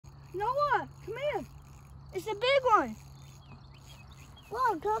Noah, come here. It's a big one.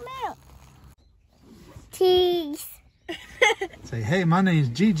 Whoa, come here. Cheese. Say, hey, my name's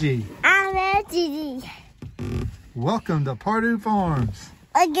Gigi. I'm Gigi. Welcome to Pardue Farms.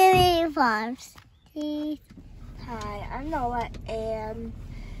 Organic Farms. Cheese. Hi, I'm Noah, and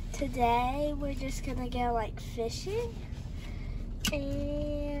today we're just gonna go like fishing,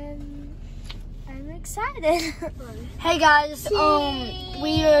 and I'm excited. Hey guys,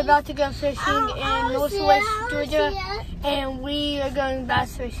 we are about to go fishing in Northwest Georgia, and we are going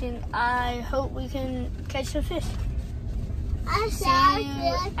bass fishing. I hope we can catch some fish. See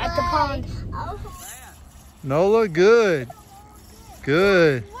you at the pond. Nola, good.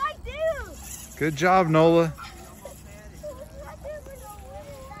 Good. Good job, Nola.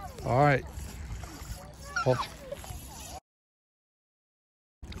 All right. Oh.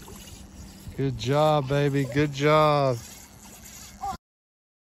 Good job, baby. Good job.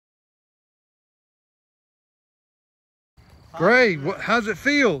 Great. How's it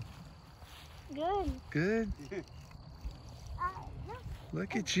feel? Good. Good.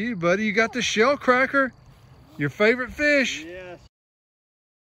 Look at you, buddy. You got the shell cracker. Your favorite fish. Yes.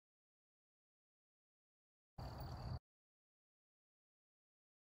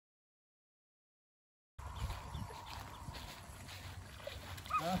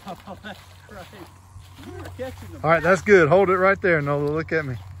 Oh, that's great. You were catching them. All right, that's good. Hold it right there, Nola. Look at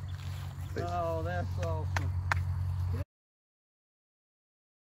me. Oh, that's awesome.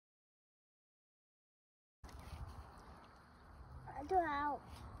 Get out.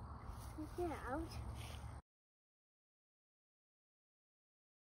 Get out.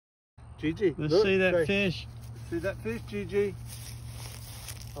 Gigi, Let's see that fish. See that fish, Gigi?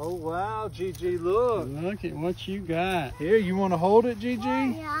 Oh, wow, Gigi, look. Look at what you got. Here, you want to hold it, Gigi?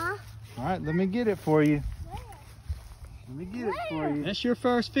 Yeah. All right, let me get it for you. Let me get it for you. That's your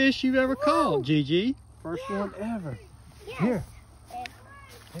first fish you've ever caught, Gigi. First one ever. Yes. Here.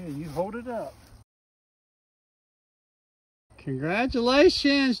 Here, you hold it up.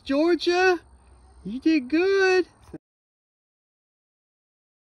 Congratulations, Georgia. You did good.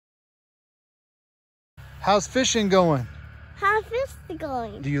 How's fishing going? How's this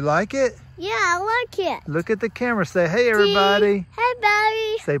going? Do you like it? Yeah, I like it. Look at the camera. Say, hey, everybody. Hey,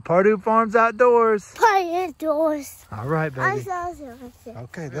 baby. Say, Pardue Farms Outdoors. Play indoors. All right, baby. Okay,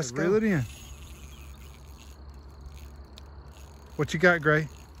 Okay, let's reel it in. What you got, Gray?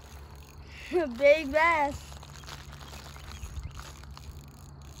 Big bass.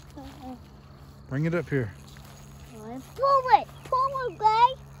 Bring it up here. Pull it,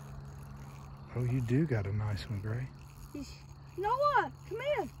 Gray. Oh, you do got a nice one, Gray. Noah, come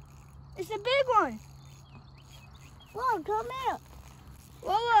here. It's a big one. Whoa, come here.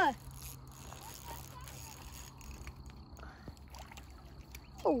 Noah.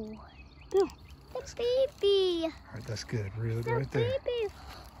 Oh, it's baby. All right, that's good. Reel it The right there. baby.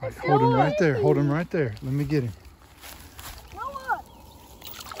 All right, hold him right there. Hold him right there. Let me get him. Noah,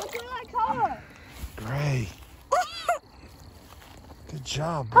 look at that color. Gray. Good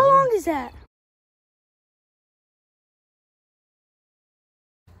job, How buddy. long is that?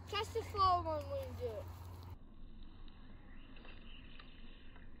 Catch the slow one when you do it.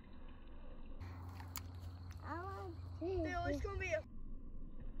 No, it's gonna be a...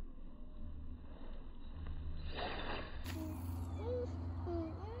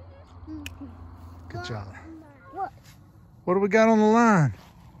 Good job. What? What do we got on the line?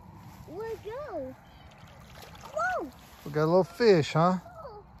 Where'd it go? Whoa! We got a little fish, huh?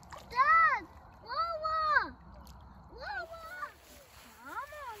 Dad! Lola! Lola!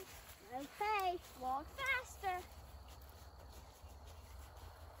 Come on. Okay, walk faster.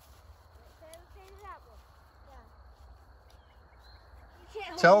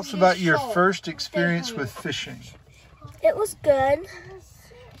 Tell us about your first experience with fishing. It was good.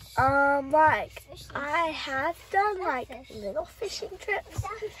 Like I have done like little fishing trips,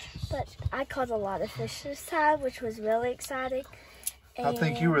 but I caught a lot of fish this time, which was really exciting. I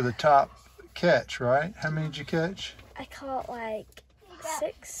think you were the top catch, right? How many did you catch? I caught like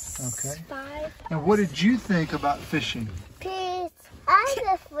 6, Okay. 5. And what did you think about fishing? Peace. I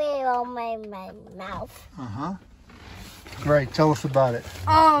just feel on my mouth. Uh-huh. Great. Tell us about it.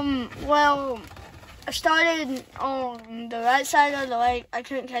 Well, I started on the right side of the lake. I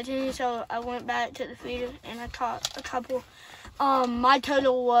couldn't catch any, so I went back to the feeder and I caught a couple. My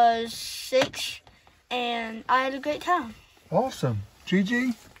total was 6, and I had a great time. Awesome.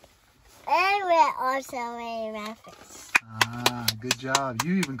 Gigi? And we're also in Memphis. Ah, good job.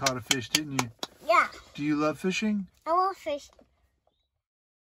 You even caught a fish, didn't you? Yeah, Do you love fishing? I want fish